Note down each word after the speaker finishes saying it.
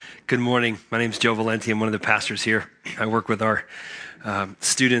Good morning. My name is Joe Valenti. I'm one of the pastors here. I work with our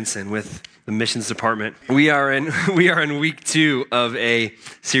students and with the missions department. We are in week 2 of a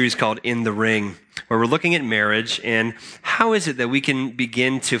series called In the Ring, where we're looking at marriage and how is it that we can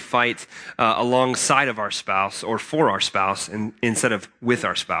begin to fight alongside of our spouse or for our spouse instead of with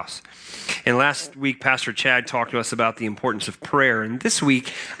our spouse. And last week, Pastor Chad talked to us about the importance of prayer. And this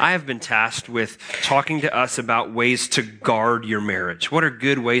week, I have been tasked with talking to us about ways to guard your marriage. What are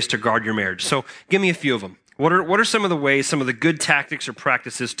good ways to guard your marriage? So give me a few of them. What are some of the ways, some of the good tactics or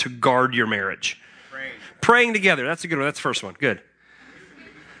practices to guard your marriage? Praying together. That's a good one. That's the first one. Good.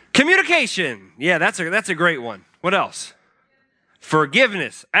 Communication. Yeah, that's a great one. What else?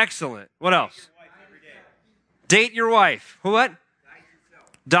 Forgiveness. Excellent. What else? Date your wife. What?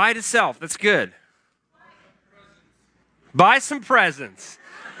 Die to self. That's good. Buy some presents.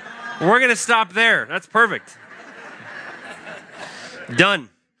 We're going to stop there. That's perfect.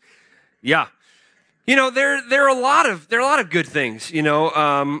 Done. Yeah. You know, there are a lot of good things. You know,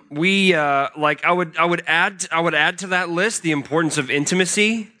 I would add to that list the importance of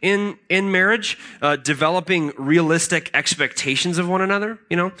intimacy in marriage, developing realistic expectations of one another.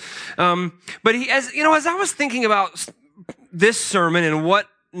 You know, but as I was thinking about this sermon and what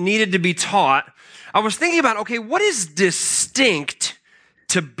needed to be taught, I was thinking about, okay, what is distinct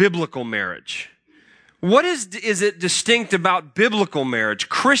to biblical marriage? What is it distinct about biblical marriage,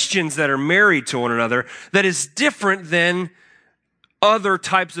 Christians that are married to one another, that is different than other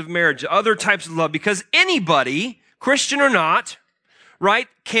types of marriage, other types of love? Because anybody, Christian or not, right,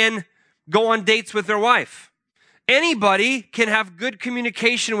 can go on dates with their wife. Anybody can have good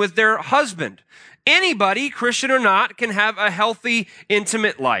communication with their husband. Anybody, Christian or not, can have a healthy,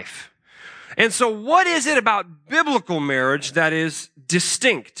 intimate life. And so what is it about biblical marriage that is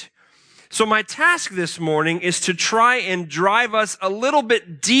distinct? So my task this morning is to try and drive us a little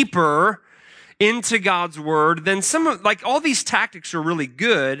bit deeper into God's word than all these tactics are really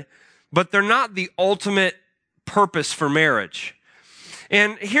good, but they're not the ultimate purpose for marriage.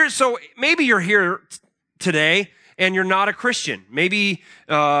 And so maybe you're here today and you're not a Christian. Maybe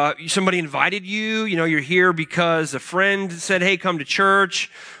somebody invited you, you're here because a friend said, hey, come to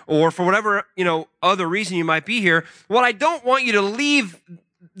church, or for whatever, other reason you might be here. What I don't want you to leave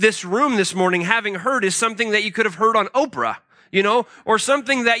this room this morning having heard is something that you could have heard on Oprah, or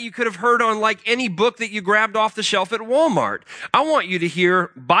something that you could have heard on like any book that you grabbed off the shelf at Walmart. I want you to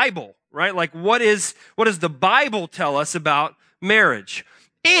hear Bible, right? Like what does the Bible tell us about marriage?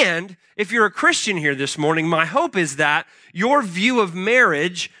 And if you're a Christian here this morning, my hope is that your view of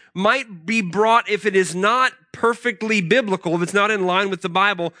marriage might be brought, if it is not perfectly biblical, if it's not in line with the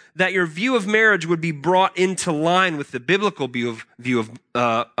Bible, that your view of marriage would be brought into line with the biblical view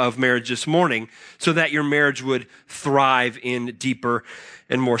of marriage this morning, so that your marriage would thrive in deeper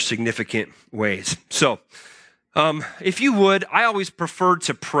and more significant ways. So, if you would, I always prefer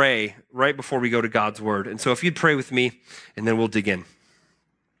to pray right before we go to God's word. And so if you'd pray with me, and then we'll dig in.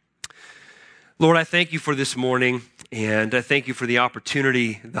 Lord, I thank you for this morning, and I thank you for the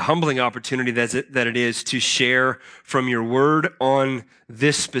opportunity, the humbling opportunity that it is to share from your word on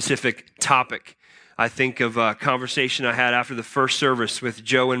this specific topic. I think of a conversation I had after the first service with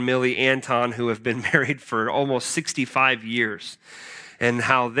Joe and Millie Anton, who have been married for almost 65 years, and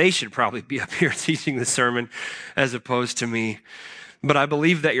how they should probably be up here teaching the sermon as opposed to me. But I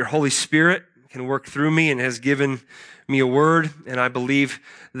believe that your Holy Spirit can work through me and has given me a word, and I believe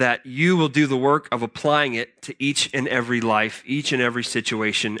that you will do the work of applying it to each and every life, each and every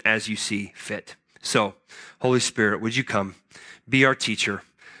situation as you see fit. So, Holy Spirit, would you come, be our teacher,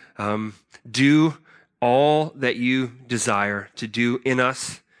 do all that you desire to do in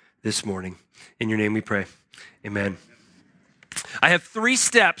us this morning. In your name we pray. Amen. I have 3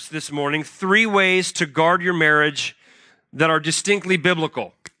 steps this morning, 3 ways to guard your marriage that are distinctly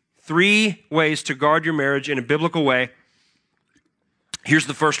biblical. 3 ways to guard your marriage in a biblical way. Here's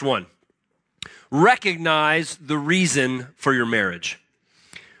the first one. Recognize the reason for your marriage.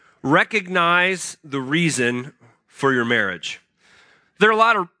 Recognize the reason for your marriage. There are a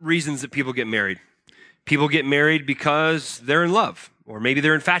lot of reasons that people get married. People get married because they're in love, or maybe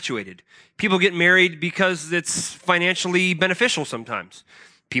they're infatuated. People get married because it's financially beneficial sometimes.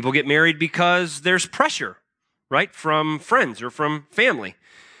 People get married because there's pressure, right, from friends or from family.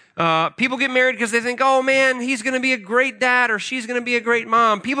 People get married because they think, oh man, he's going to be a great dad or she's going to be a great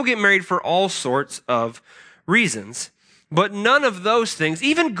mom. People get married for all sorts of reasons, but none of those things,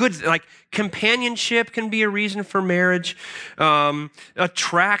 even good, like companionship can be a reason for marriage,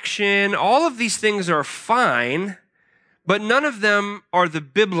 attraction, all of these things are fine, but none of them are the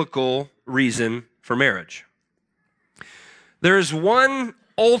biblical reason for marriage. There is one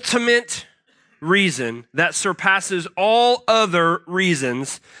ultimate reason that surpasses all other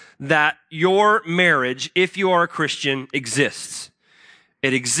reasons that your marriage, if you are a Christian, exists.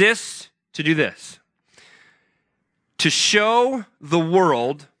 It exists to do this: to show the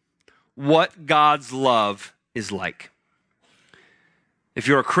world what God's love is like. If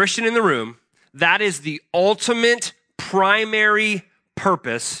you're a Christian in the room, that is the ultimate primary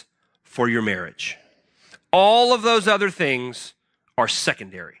purpose for your marriage. All of those other things are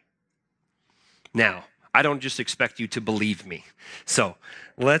secondary. Now, I don't just expect you to believe me. So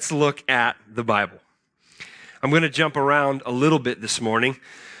let's look at the Bible. I'm going to jump around a little bit this morning.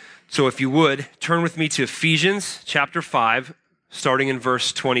 So if you would, turn with me to Ephesians chapter 5, starting in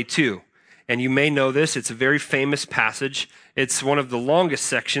verse 22. And you may know this. It's a very famous passage. It's one of the longest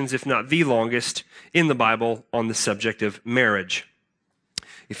sections, if not the longest, in the Bible on the subject of marriage.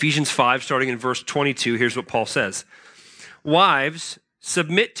 Ephesians 5, starting in verse 22, here's what Paul says. Wives,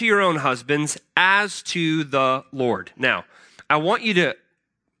 submit to your own husbands as to the Lord. Now, I want you to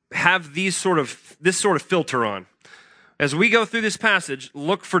have this sort of filter on. As we go through this passage,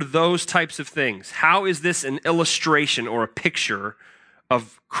 look for those types of things. How is this an illustration or a picture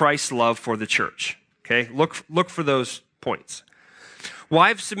of Christ's love for the church? Okay, look for those points.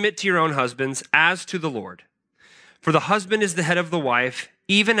 Wives, submit to your own husbands as to the Lord. For the husband is the head of the wife,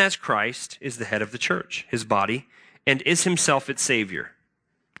 even as Christ is the head of the church, his body, and is himself its Savior.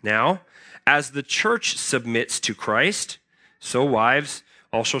 Now, as the church submits to Christ, so wives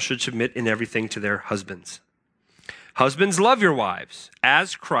also should submit in everything to their husbands. Husbands, love your wives,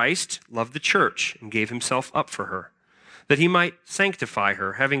 as Christ loved the church and gave himself up for her, that he might sanctify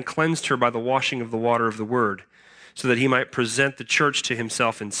her, having cleansed her by the washing of the water of the word, so that he might present the church to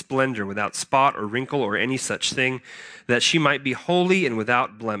himself in splendor, without spot or wrinkle or any such thing, that she might be holy and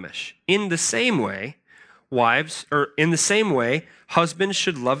without blemish. In the same way, husbands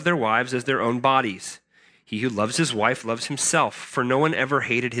should love their wives as their own bodies. He who loves his wife loves himself, for no one ever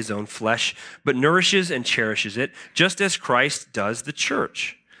hated his own flesh, but nourishes and cherishes it, just as Christ does the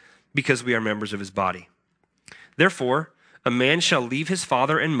church, because we are members of his body. Therefore, a man shall leave his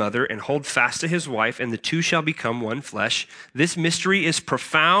father and mother and hold fast to his wife, and the two shall become one flesh. This mystery is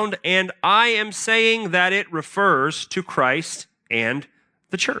profound, and I am saying that it refers to Christ and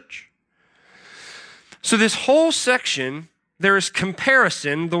the church. So this whole section, there is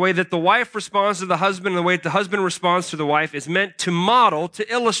comparison. The way that the wife responds to the husband and the way that the husband responds to the wife is meant to model,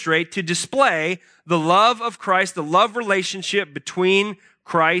 to illustrate, to display the love of Christ, the love relationship between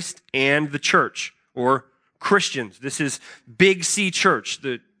Christ and the church, or Christians. This is Big C Church,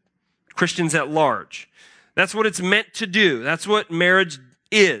 the Christians at large. That's what it's meant to do. That's what marriage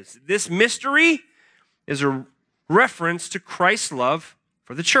is. This mystery is a reference to Christ's love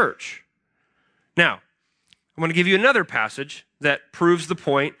for the church. Now, I'm going to give you another passage that proves the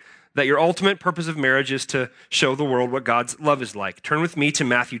point that your ultimate purpose of marriage is to show the world what God's love is like. Turn with me to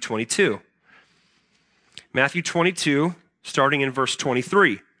Matthew 22. Matthew 22, starting in verse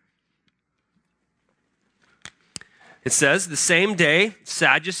 23. It says, the same day,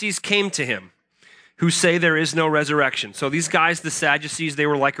 Sadducees came to him, who say there is no resurrection. So these guys, the Sadducees, they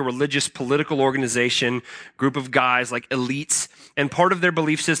were like a religious political organization, group of guys, like elites. And part of their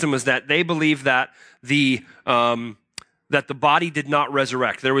belief system was that they believed that the body did not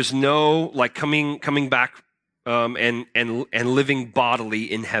resurrect. There was no like coming back and living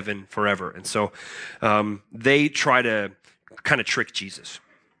bodily in heaven forever. And so they try to kind of trick Jesus.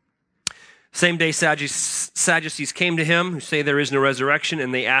 Same day, Sadducees came to him, who say there is no resurrection,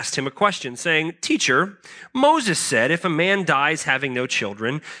 and they asked him a question, saying, Teacher, Moses said, if a man dies having no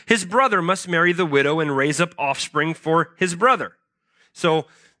children, his brother must marry the widow and raise up offspring for his brother. So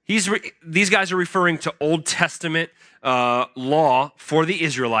these guys are referring to Old Testament law for the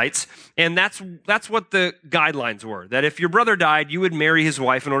Israelites, and that's what the guidelines were, that if your brother died, you would marry his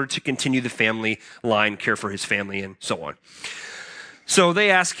wife in order to continue the family line, care for his family, and so on. So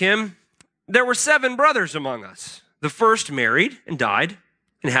they ask him, there were 7 brothers among us. The first married and died,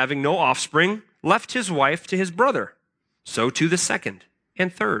 and having no offspring, left his wife to his brother. So too the second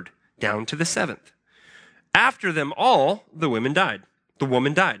and third, down to the 7th. After them all, the woman died.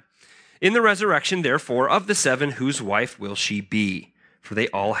 In the resurrection, therefore, of the 7, whose wife will she be? For they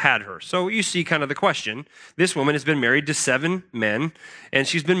all had her. So you see kind of the question. This woman has been married to 7 men, and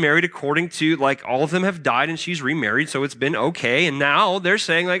she's been married according to, like, all of them have died, and she's remarried, so it's been okay. And now they're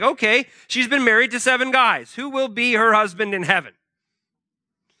saying, like, okay, she's been married to 7 guys. Who will be her husband in heaven?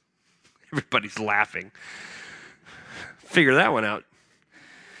 Everybody's laughing. Figure that one out.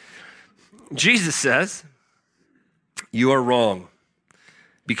 Jesus says, you are wrong,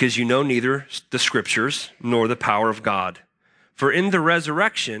 because you know neither the scriptures nor the power of God. For in the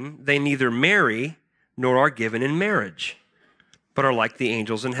resurrection, they neither marry nor are given in marriage, but are like the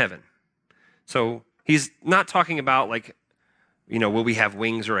angels in heaven. So he's not talking about like, will we have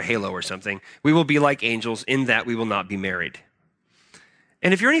wings or a halo or something? We will be like angels in that we will not be married.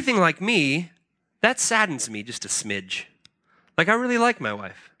 And if you're anything like me, that saddens me just a smidge. Like, I really like my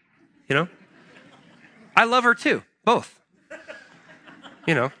wife, I love her too, both.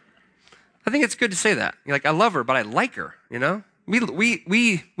 I think it's good to say that. Like, I love her, but I like her, We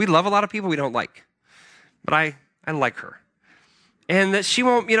love a lot of people we don't like, but I like her. And that she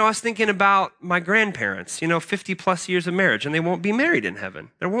won't, I was thinking about my grandparents, 50 plus years of marriage, and they won't be married in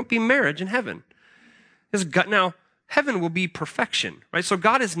heaven. There won't be marriage in heaven. Now, heaven will be perfection, right? So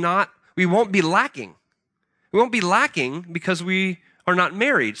we won't be lacking. We won't be lacking because we are not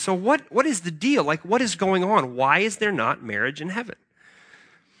married. So what is the deal? Like, what is going on? Why is there not marriage in heaven?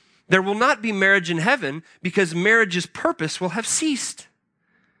 There will not be marriage in heaven because marriage's purpose will have ceased.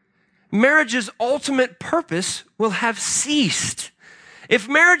 Marriage's ultimate purpose will have ceased. If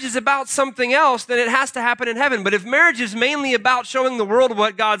marriage is about something else, then it has to happen in heaven. But if marriage is mainly about showing the world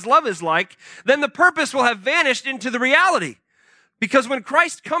what God's love is like, then the purpose will have vanished into the reality. Because when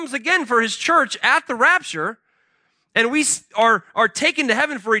Christ comes again for his church at the rapture, and we are taken to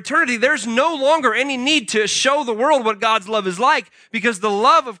heaven for eternity, there's no longer any need to show the world what God's love is like, because the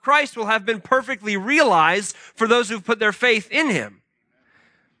love of Christ will have been perfectly realized for those who've put their faith in him.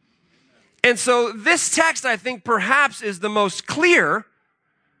 And so this text, I think, perhaps is the most clear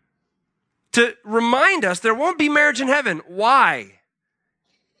to remind us there won't be marriage in heaven. Why?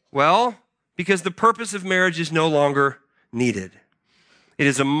 Well, because the purpose of marriage is no longer needed. It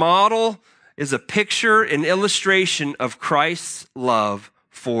is a model, is a picture, an illustration of Christ's love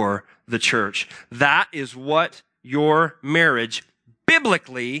for the church. That is what your marriage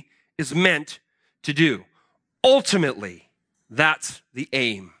biblically is meant to do. Ultimately, that's the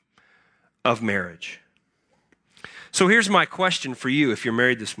aim of marriage. So here's my question for you if you're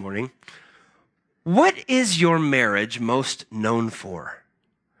married this morning. What is your marriage most known for?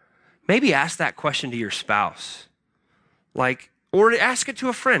 Maybe ask that question to your spouse. Or ask it to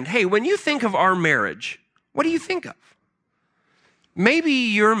a friend. Hey, when you think of our marriage, what do you think of? Maybe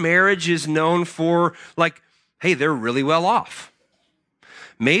your marriage is known for hey, they're really well off.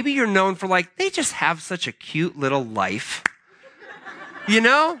 Maybe you're known for they just have such a cute little life.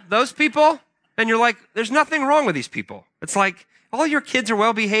 Those people? And you're like, there's nothing wrong with these people. It's like, all your kids are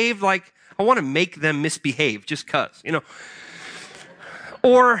well behaved. I want to make them misbehave just cause,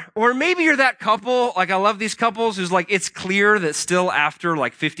 Or maybe you're that couple, I love these couples who's it's clear that still after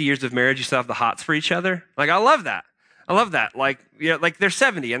 50 years of marriage, you still have the hots for each other. I love that. I love that. They're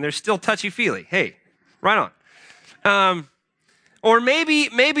 70 and they're still touchy-feely. Hey, right on. Or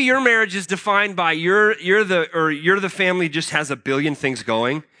maybe your marriage is defined by you're the family just has a billion things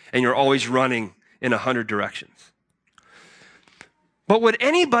going and you're always running in 100 directions. But would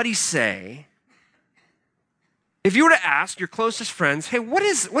anybody say, if you were to ask your closest friends, hey, what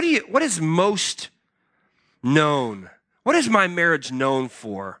is most known? What is my marriage known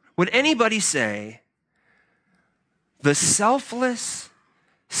for? Would anybody say the selfless,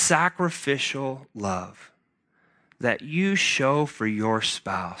 sacrificial love that you show for your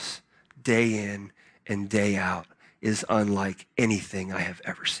spouse day in and day out is unlike anything I have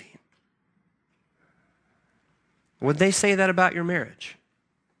ever seen? Would they say that about your marriage?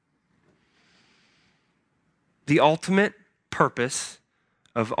 The ultimate purpose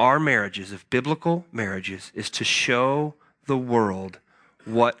of our marriages, of biblical marriages, is to show the world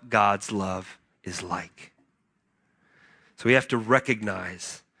what God's love is like. So we have to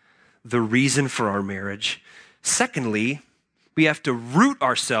recognize the reason for our marriage. Secondly, we have to root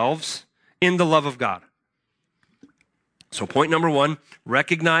ourselves in the love of God. So point number one,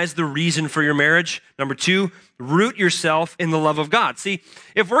 recognize the reason for your marriage. Number two, root yourself in the love of God. See,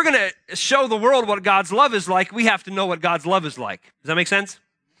 if we're going to show the world what God's love is like, we have to know what God's love is like. Does that make sense?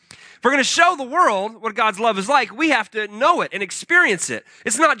 If we're going to show the world what God's love is like, we have to know it and experience it.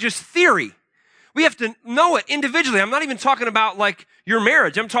 It's not just theory. We have to know it individually. I'm not even talking about your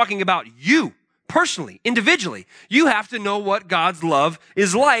marriage. I'm talking about you personally, individually. You have to know what God's love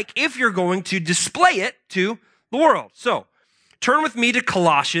is like if you're going to display it to the world. So turn with me to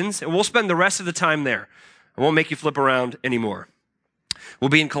Colossians, and we'll spend the rest of the time there. I won't make you flip around anymore. We'll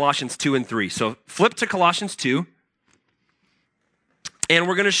be in Colossians 2 and 3. So flip to Colossians 2, and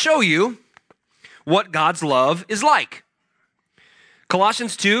we're going to show you what God's love is like.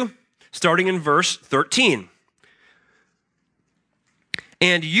 Colossians 2, starting in verse 13.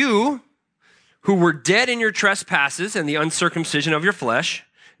 And you, who were dead in your trespasses and the uncircumcision of your flesh,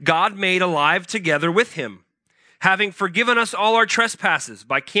 God made alive together with him, having forgiven us all our trespasses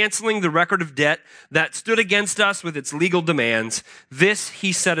by canceling the record of debt that stood against us with its legal demands. This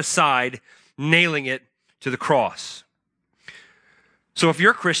he set aside, nailing it to the cross. So if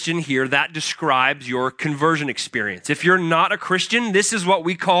you're a Christian here, that describes your conversion experience. If you're not a Christian, this is what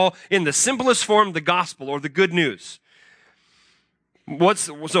we call, in the simplest form, the gospel or the good news. What's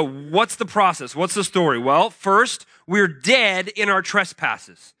the process? What's the story? Well, first, we're dead in our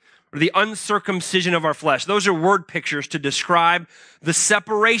trespasses, or the uncircumcision of our flesh. Those are word pictures to describe the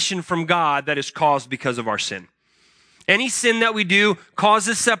separation from God that is caused because of our sin. Any sin that we do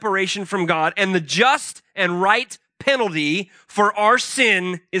causes separation from God, and the just and right penalty for our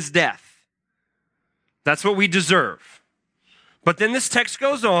sin is death. That's what we deserve. But then this text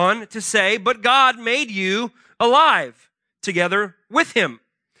goes on to say, but God made you alive together with him.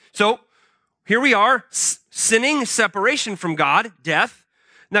 So here we are, sinning, separation from God, death.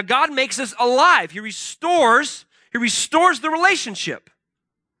 Now God makes us alive. He restores the relationship.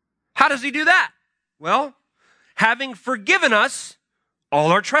 How does he do that? Well, having forgiven us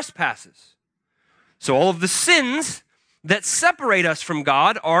all our trespasses. So all of the sins that separate us from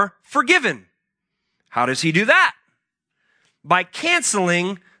God are forgiven. How does he do that? By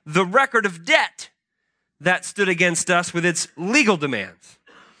canceling the record of debt that stood against us with its legal demands.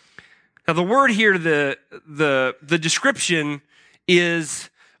 Now the word here, the description is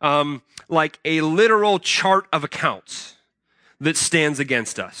like a literal chart of accounts that stands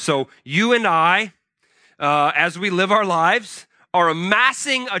against us. So you and I, as we live our lives, are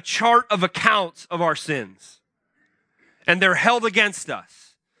amassing a chart of accounts of our sins. And they're held against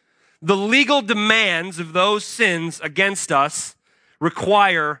us. The legal demands of those sins against us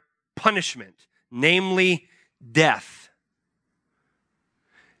require punishment, namely death.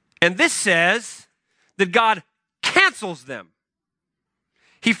 And this says that God cancels them.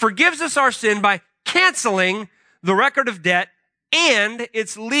 He forgives us our sin by canceling the record of debt and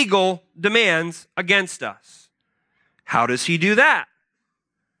its legal demands against us. How does he do that?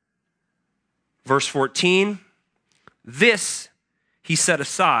 Verse 14, this he set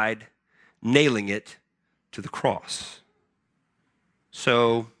aside, nailing it to the cross.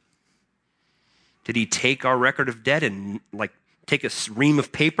 So, did he take our record of debt and take a ream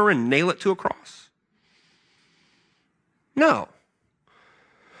of paper and nail it to a cross? No.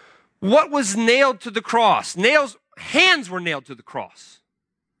 What was nailed to the cross? Hands were nailed to the cross,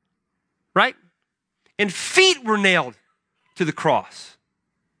 right? And feet were nailed to the cross.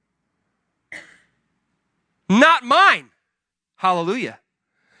 Not mine. Hallelujah.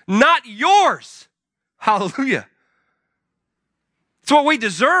 Not yours. Hallelujah. It's what we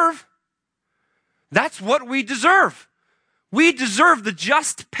deserve. That's what we deserve. We deserve the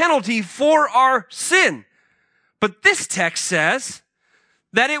just penalty for our sin. But this text says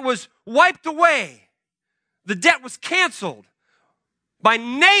that it was wiped away. The debt was canceled by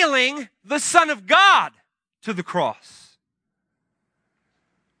nailing the Son of God to the cross.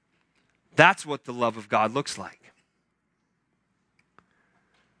 That's what the love of God looks like.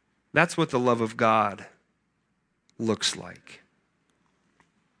 That's what the love of God looks like.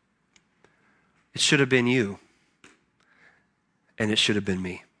 It should have been you, and it should have been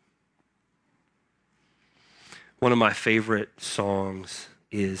me. One of my favorite songs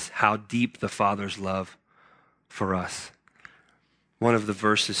is How Deep the Father's Love for Us. One of the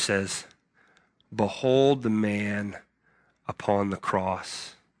verses says, behold the man upon the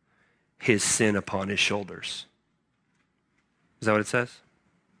cross, his sin upon his shoulders. Is that what it says?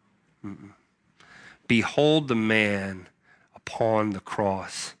 Mm-mm. Behold the man upon the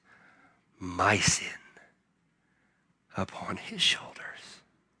cross, my sin upon his shoulders.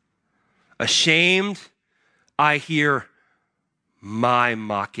 Ashamed, I hear my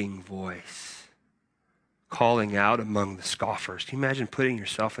mocking voice calling out among the scoffers. Can you imagine putting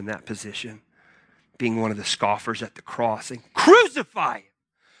yourself in that position? Being one of the scoffers at the cross and crucify him.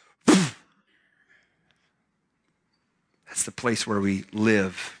 That's the place where we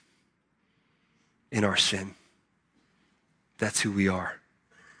live in our sin. That's who we are.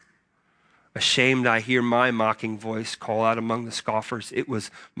 Ashamed, I hear my mocking voice call out among the scoffers. It was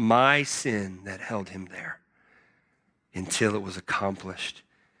my sin that held him there until it was accomplished.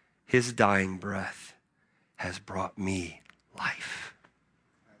 His dying breath has brought me life.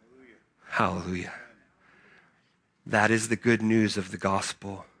 Hallelujah. Hallelujah. That is the good news of the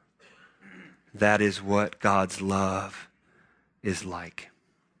gospel. That is what God's love is like.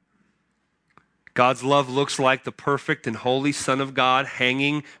 God's love looks like the perfect and holy Son of God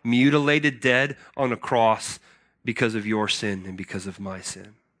hanging, mutilated, dead on a cross because of your sin and because of my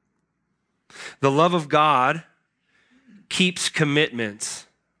sin. The love of God keeps commitments.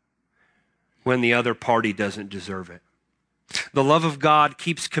 when the other party doesn't deserve it. The love of God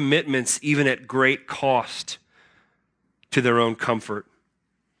keeps commitments even at great cost to their own comfort.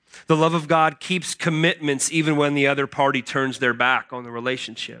 The love of God keeps commitments even when the other party turns their back on the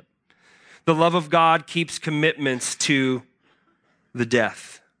relationship. The love of God keeps commitments to the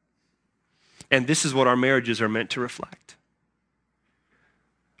death. And this is what our marriages are meant to reflect.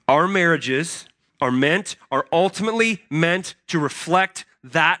 Our marriages are ultimately meant to reflect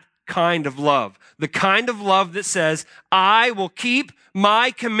that kind of love. The kind of love that says, I will keep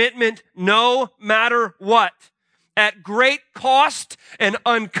my commitment no matter what, at great cost and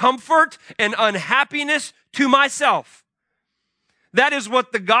uncomfort and unhappiness to myself. That is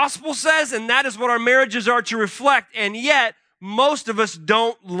what the gospel says, and that is what our marriages are to reflect. And yet, most of us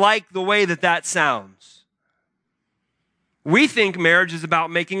don't like the way that that sounds. We think marriage is about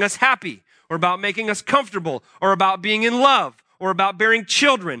making us happy, or about making us comfortable, or about being in love, or about bearing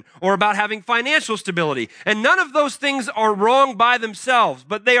children, or about having financial stability. And none of those things are wrong by themselves,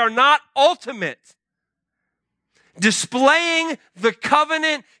 but they are not ultimate. Displaying the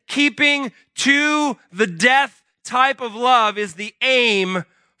covenant-keeping to the death type of love is the aim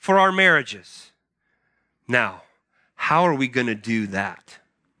for our marriages. Now, how are we going to do that?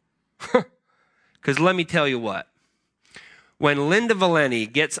 Because let me tell you what. When Linda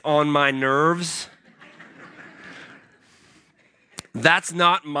Valeni gets on my nerves, that's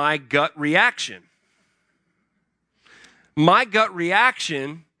not my gut reaction. My gut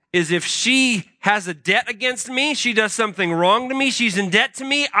reaction is if she has a debt against me, she does something wrong to me, she's in debt to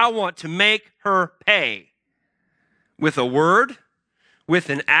me, I want to make her pay. With a word, with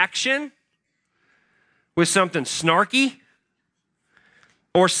an action, with something snarky.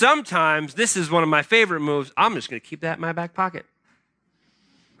 Or sometimes, this is one of my favorite moves, I'm just going to keep that in my back pocket.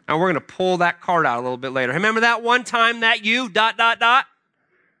 And we're going to pull that card out a little bit later. Remember that one time that you, ...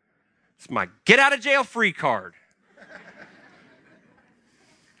 It's my get out of jail free card.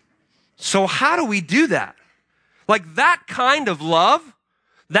 So how do we do that? Like that kind of love,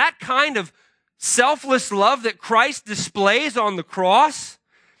 that kind of selfless love that Christ displays on the cross,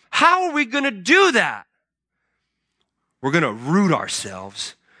 how are we going to do that? We're going to root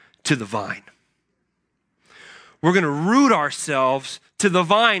ourselves to the vine. We're going to root ourselves to the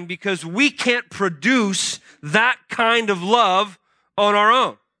vine because we can't produce that kind of love on our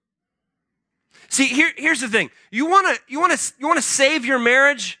own. See, here's the thing. You want to save your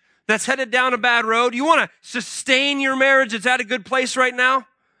marriage that's headed down a bad road? You want to sustain your marriage that's at a good place right now?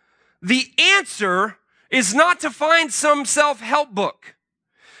 The answer is not to find some self-help book.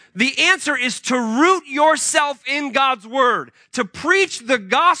 The answer is to root yourself in God's word, to preach the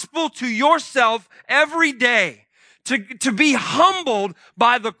gospel to yourself every day, to be humbled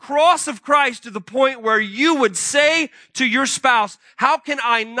by the cross of Christ to the point where you would say to your spouse, how can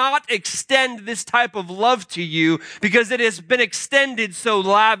I not extend this type of love to you because it has been extended so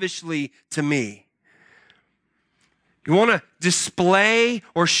lavishly to me? You want to display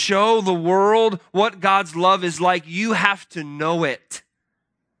or show the world what God's love is like, you have to know it.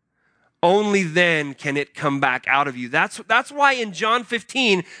 Only then can it come back out of you. That's why in John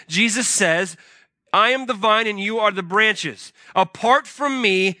 15, Jesus says, I am the vine and you are the branches. Apart from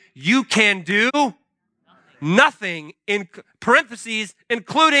me, you can do nothing, in parentheses,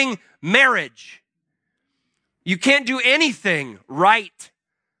 including marriage. You can't do anything right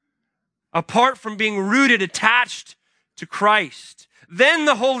apart from being rooted, attached to Christ. Then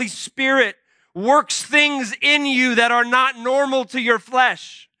the Holy Spirit works things in you that are not normal to your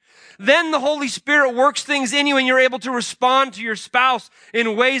flesh. Then the Holy Spirit works things in you and you're able to respond to your spouse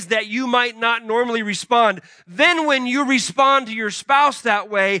in ways that you might not normally respond. Then when you respond to your spouse that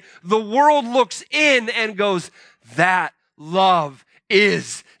way, the world looks in and goes, that love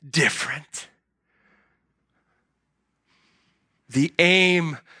is different. The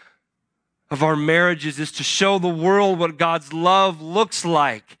aim of our marriages is to show the world what God's love looks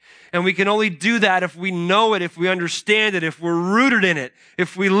like. And we can only do that if we know it, if we understand it, if we're rooted in it,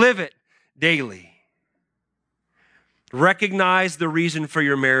 if we live it daily. Recognize the reason for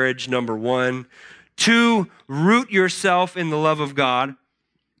your marriage, number 1. 2, root yourself in the love of God.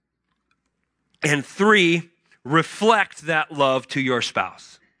 And 3, reflect that love to your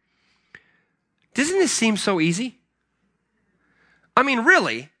spouse. Doesn't this seem so easy? I mean,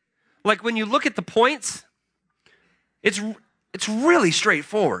 really, like when you look at the points, it's really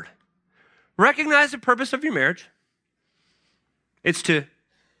straightforward. Recognize the purpose of your marriage. It's to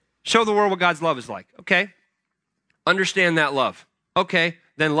show the world what God's love is like. Okay. Understand that love. Okay.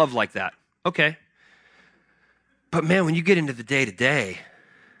 Then love like that. Okay. But man, when you get into the day-to-day,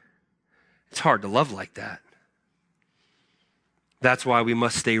 it's hard to love like that. That's why we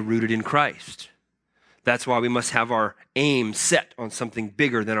must stay rooted in Christ. That's why we must have our aim set on something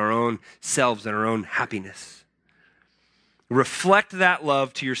bigger than our own selves and our own happiness. Reflect that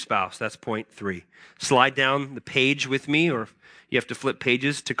love to your spouse. That's point 3. Slide down the page with me, or you have to flip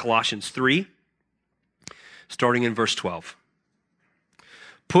pages to Colossians 3, starting in verse 12.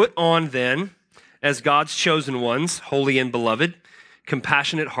 Put on then, as God's chosen ones, holy and beloved,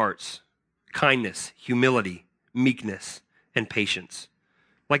 compassionate hearts, kindness, humility, meekness, and patience.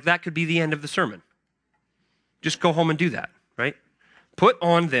 Like that could be the end of the sermon. Just go home and do that, right? Put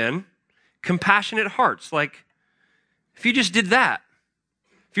on then compassionate hearts. Like if you just did that,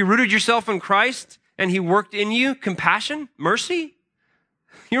 if you rooted yourself in Christ and he worked in you compassion, mercy,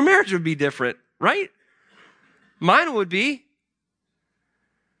 your marriage would be different, right? Mine would be.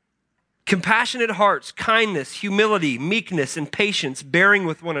 Compassionate hearts, kindness, humility, meekness, and patience, bearing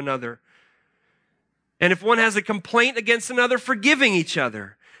with one another. And if one has a complaint against another, forgiving each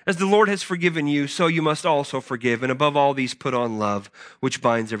other. As the Lord has forgiven you, so you must also forgive. And above all these, put on love, which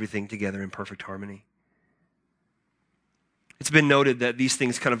binds everything together in perfect harmony. It's been noted that these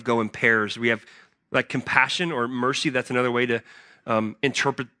things kind of go in pairs. We have like compassion or mercy. That's another way to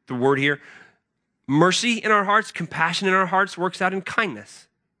interpret the word here. Mercy in our hearts, compassion in our hearts works out in kindness.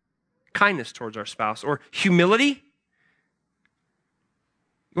 Kindness towards our spouse. Or humility.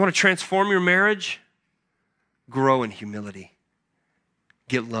 You want to transform your marriage? Grow in humility.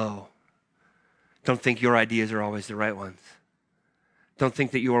 Get low. Don't think your ideas are always the right ones. Don't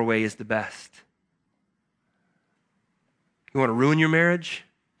think that your way is the best. You want to ruin your marriage?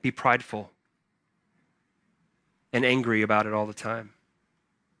 Be prideful and angry about it all the time.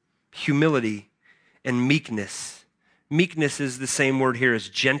 Humility and meekness. Meekness is the same word here as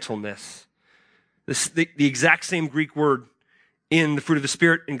gentleness. The exact same Greek word in the fruit of the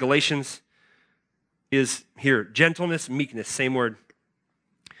Spirit in Galatians is here. Gentleness, meekness, same word.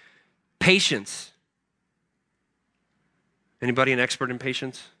 Patience. Anybody an expert in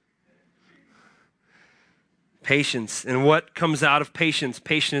patience? Patience. And what comes out of patience?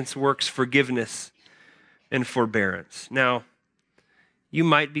 Patience works forgiveness and forbearance. Now, you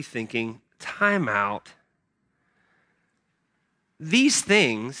might be thinking, time out. These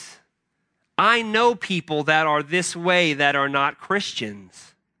things, I know people that are this way that are not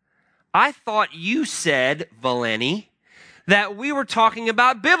Christians. I thought you said, Valeni, that we were talking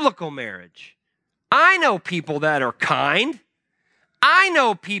about biblical marriage. I know people that are kind. I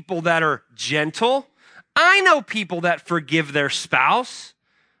know people that are gentle. I know people that forgive their spouse.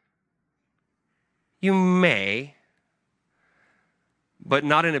 You may, but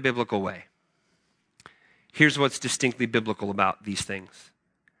not in a biblical way. Here's what's distinctly biblical about these things.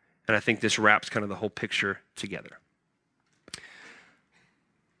 And I think this wraps kind of the whole picture together.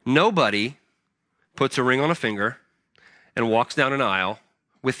 Nobody puts a ring on a finger and walks down an aisle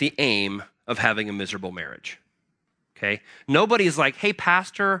with the aim of having a miserable marriage. Okay? Nobody is like, hey,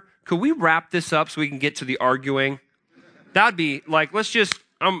 pastor, could we wrap this up so we can get to the arguing? That would be like, let's just,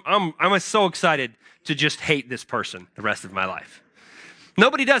 I'm so excited to just hate this person the rest of my life.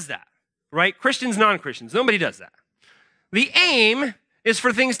 Nobody does that. Right? Christians, non-Christians, nobody does that. The aim is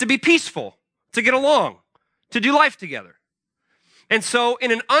for things to be peaceful, to get along, to do life together. And so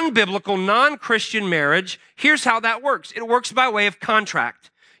in an unbiblical, non-Christian marriage, here's how that works. It works by way of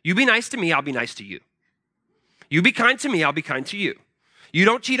contract. You be nice to me, I'll be nice to you. You be kind to me, I'll be kind to you. You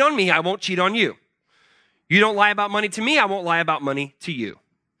don't cheat on me, I won't cheat on you. You don't lie about money to me, I won't lie about money to you.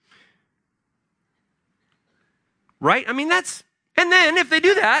 Right? I mean, and then if they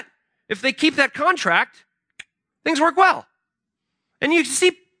do that, if they keep that contract, things work well. And you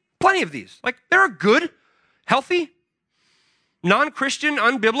see plenty of these. Like, there are good, healthy, non-Christian,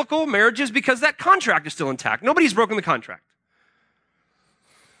 unbiblical marriages because that contract is still intact. Nobody's broken the contract.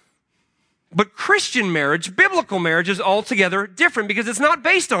 But Christian marriage, biblical marriage, is altogether different because it's not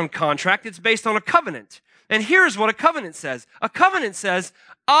based on contract, it's based on a covenant. And here's what a covenant says. A covenant says,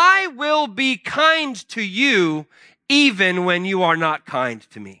 I will be kind to you even when you are not kind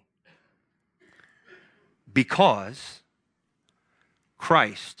to me. Because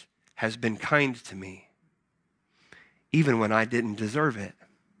Christ has been kind to me, even when I didn't deserve it.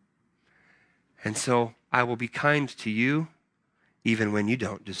 And so I will be kind to you, even when you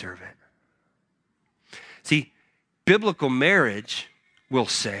don't deserve it. See, biblical marriage will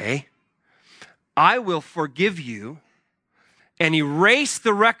say, I will forgive you and erase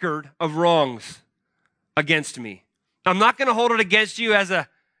the record of wrongs against me. I'm not going to hold it against you as a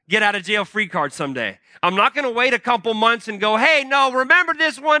get out of jail free card someday. I'm not going to wait a couple months and go, hey, no, remember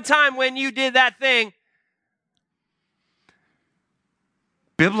this one time when you did that thing.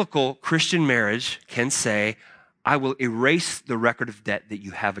 Biblical Christian marriage can say, I will erase the record of debt that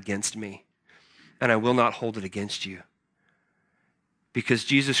you have against me, and I will not hold it against you. Because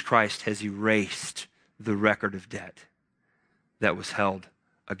Jesus Christ has erased the record of debt that was held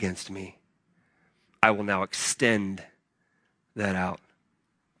against me. I will now extend that out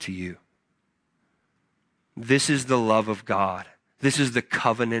to you. This is the love of God. This is the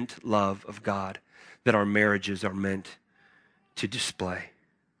covenant love of God that our marriages are meant to display.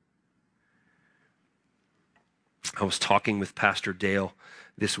 I was talking with Pastor Dale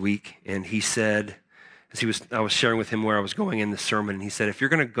this week, and he said, I was sharing with him where I was going in the sermon, and he said, if you're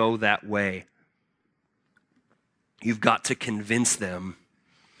going to go that way, you've got to convince them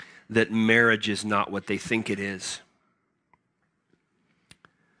that marriage is not what they think it is.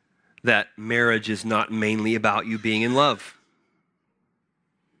 That marriage is not mainly about you being in love.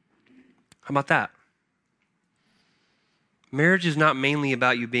 How about that? Marriage is not mainly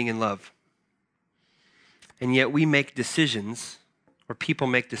about you being in love. And yet we make decisions, or people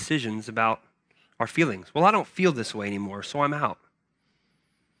make decisions about our feelings. Well, I don't feel this way anymore, so I'm out.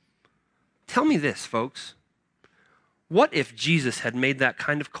 Tell me this, folks. What if Jesus had made that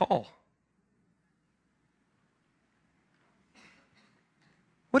kind of call?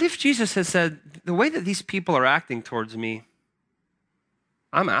 What if Jesus had said, the way that these people are acting towards me,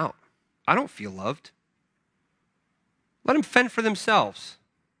 I'm out. I don't feel loved. Let them fend for themselves.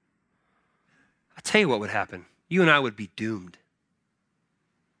 I'll tell you what would happen. You and I would be doomed.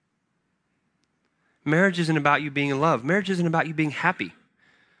 Marriage isn't about you being in love. Marriage isn't about you being happy.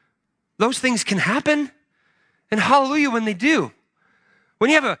 Those things can happen, and hallelujah when they do. When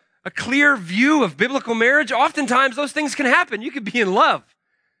you have a clear view of biblical marriage, oftentimes those things can happen. You could be in love,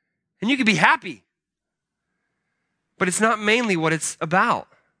 and you could be happy. But it's not mainly what it's about.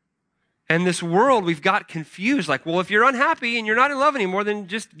 And this world, we've got confused. Like, well, if you're unhappy and you're not in love anymore, then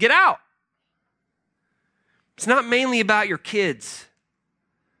just get out. It's not mainly about your kids.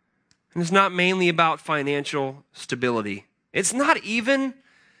 And it's not mainly about financial stability. It's not even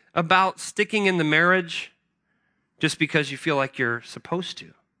about sticking in the marriage just because you feel like you're supposed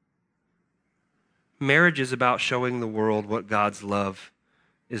to. Marriage is about showing the world what God's love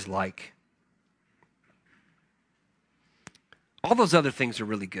is like. All those other things are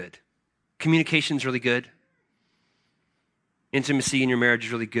really good. Communication's really good. Intimacy in your marriage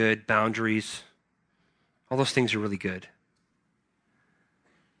is really good. Boundaries. All those things are really good.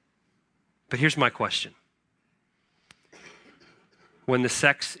 But here's my question. When the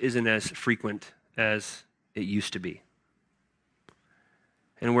sex isn't as frequent as it used to be,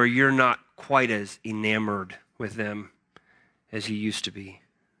 and where you're not quite as enamored with them as you used to be,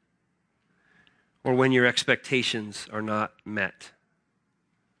 or when your expectations are not met,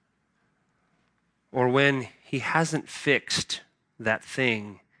 or when he hasn't fixed that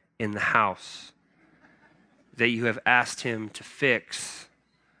thing in the house that you have asked him to fix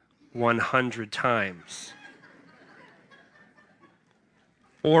 100 times.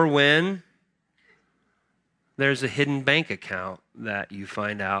 Or when there's a hidden bank account that you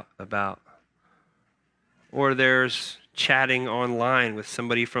find out about. Or there's chatting online with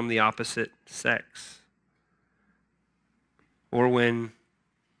somebody from the opposite sex. Or when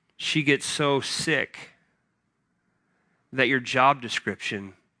she gets so sick that your job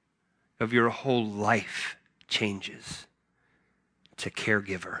description of your whole life changes to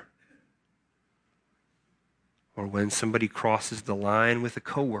caregiver. Or when somebody crosses the line with a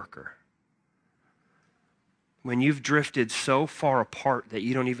coworker. When you've drifted so far apart that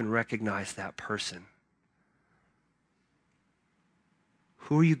you don't even recognize that person.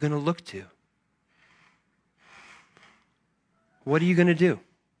 Who are you going to look to? What are you going to do?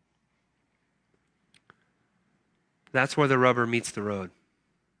 That's where the rubber meets the road.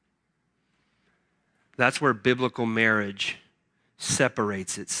 That's where biblical marriage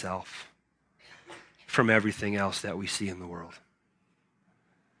separates itself from everything else that we see in the world.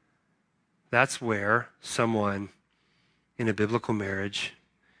 That's where someone in a biblical marriage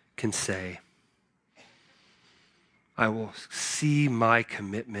can say, I will see my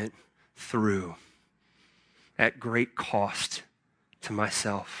commitment through at great cost to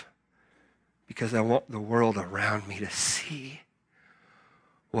myself because I want the world around me to see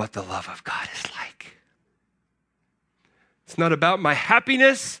what the love of God is like. It's not about my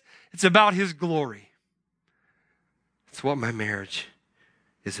happiness, it's about his glory. It's what my marriage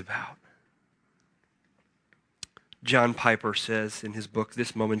is about. John Piper says in his book,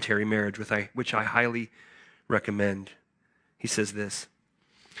 This Momentary Marriage, which I highly recommend, he says this: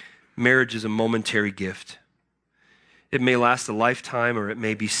 marriage is a momentary gift. It may last a lifetime or it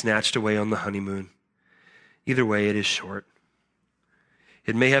may be snatched away on the honeymoon. Either way, it is short.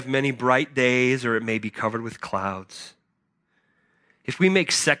 It may have many bright days, or it may be covered with clouds. If we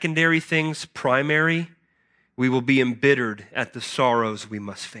make secondary things primary, we will be embittered at the sorrows we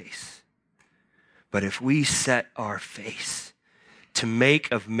must face. But if we set our face to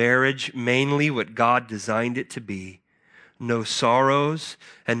make of marriage mainly what God designed it to be, no sorrows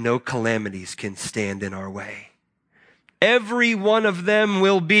and no calamities can stand in our way. Every one of them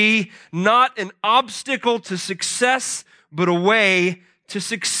will be not an obstacle to success, but a way to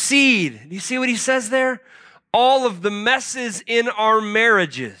succeed. Do you see what he says there? All of the messes in our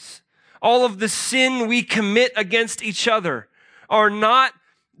marriages, all of the sin we commit against each other are not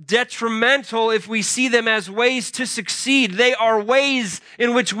detrimental if we see them as ways to succeed. They are ways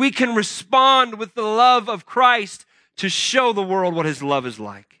in which we can respond with the love of Christ to show the world what his love is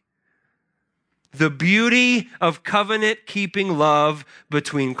like. The beauty of covenant-keeping love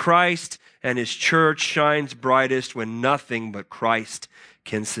between Christ and his church shines brightest when nothing but Christ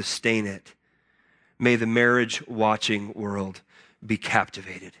can sustain it. May the marriage-watching world be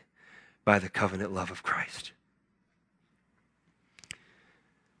captivated by the covenant love of Christ.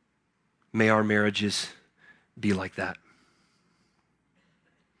 May our marriages be like that.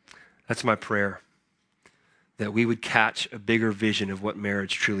 That's my prayer, that we would catch a bigger vision of what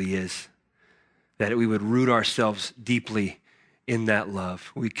marriage truly is, that we would root ourselves deeply in that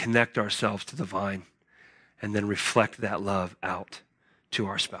love. We connect ourselves to the vine and then reflect that love out to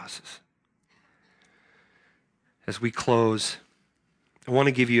our spouses. As we close, I want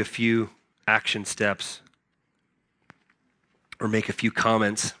to give you a few action steps or make a few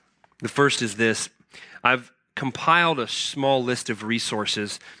comments. The first is this. I've compiled a small list of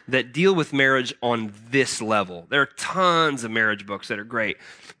resources that deal with marriage on this level. There are tons of marriage books that are great,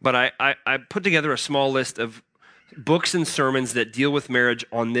 but I put together a small list of books and sermons that deal with marriage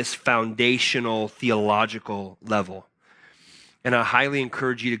on this foundational theological level. And I highly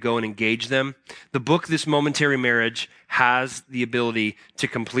encourage you to go and engage them. The book, This Momentary Marriage, has the ability to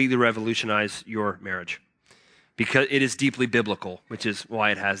completely revolutionize your marriage because it is deeply biblical, which is why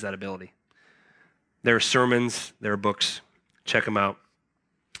it has that ability. There are sermons, there are books. Check them out.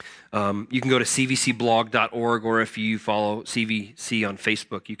 You can go to cvcblog.org, or if you follow CVC on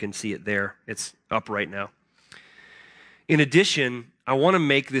Facebook, you can see it there. It's up right now. In addition, I want to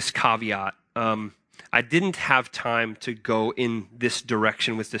make this caveat. I didn't have time to go in this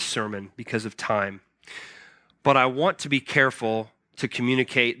direction with this sermon because of time. But I want to be careful to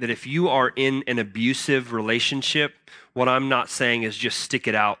communicate that if you are in an abusive relationship, what I'm not saying is just stick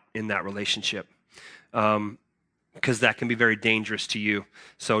it out in that relationship, because that can be very dangerous to you.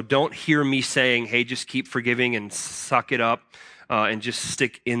 So don't hear me saying, hey, just keep forgiving and suck it up and just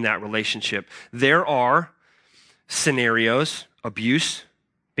stick in that relationship. There are scenarios, abuse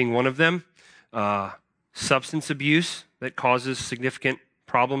being one of them, substance abuse that causes significant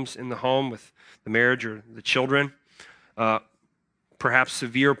problems in the home with the marriage or the children, perhaps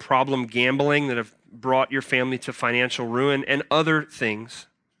severe problem gambling that have brought your family to financial ruin, and other things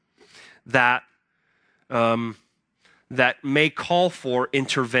that that may call for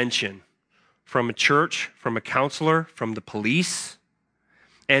intervention from a church, from a counselor, from the police,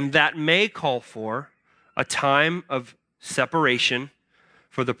 and that may call for a time of separation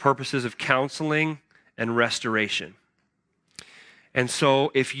for the purposes of counseling and restoration. And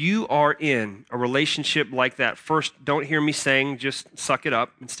so if you are in a relationship like that, first, don't hear me saying just suck it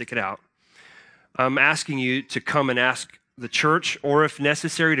up and stick it out. I'm asking you to come and ask the church, or if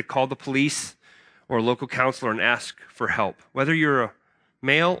necessary, to call the police or a local counselor and ask for help. Whether you're a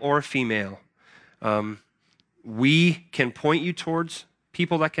male or a female, we can point you towards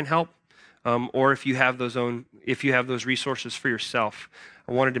people that can help, or if you have those resources for yourself.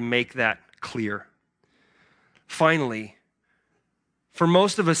 I wanted to make that clear. Finally, for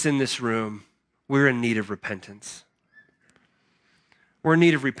most of us in this room, we're in need of repentance. We're in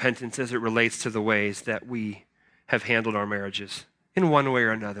need of repentance as it relates to the ways that we have handled our marriages in one way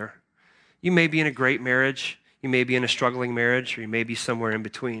or another. You may be in a great marriage, you may be in a struggling marriage, or you may be somewhere in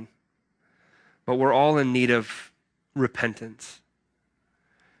between. But we're all in need of repentance.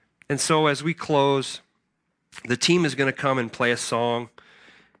 And so as we close, the team is going to come and play a song.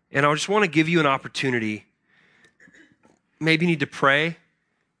 And I just want to give you an opportunity. Maybe you need to pray.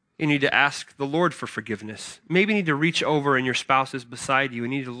 You need to ask the Lord for forgiveness. Maybe you need to reach over and your spouse is beside you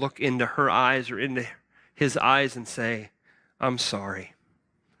and you need to look into her eyes or into his eyes and say, I'm sorry.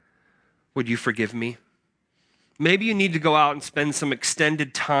 Would you forgive me? Maybe you need to go out and spend some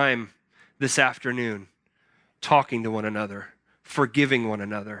extended time this afternoon talking to one another, forgiving one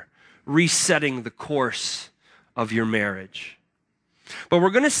another, resetting the course of your marriage. But we're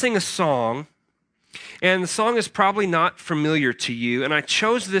going to sing a song, And the song is probably not familiar to you. And I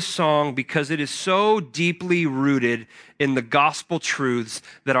chose this song because it is so deeply rooted in the gospel truths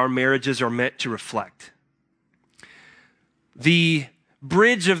that our marriages are meant to reflect. The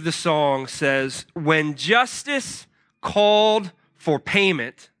bridge of the song says, "When justice called for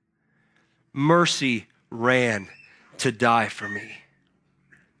payment, mercy ran to die for me."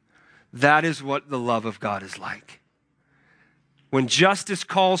 That is what the love of God is like. When justice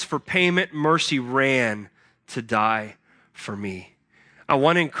calls for payment, mercy ran to die for me. I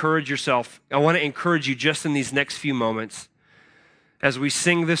want to encourage you just in these next few moments as we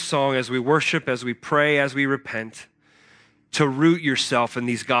sing this song, as we worship, as we pray, as we repent, to root yourself in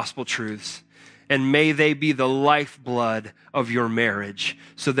these gospel truths. And may they be the lifeblood of your marriage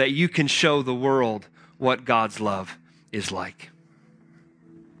so that you can show the world what God's love is like.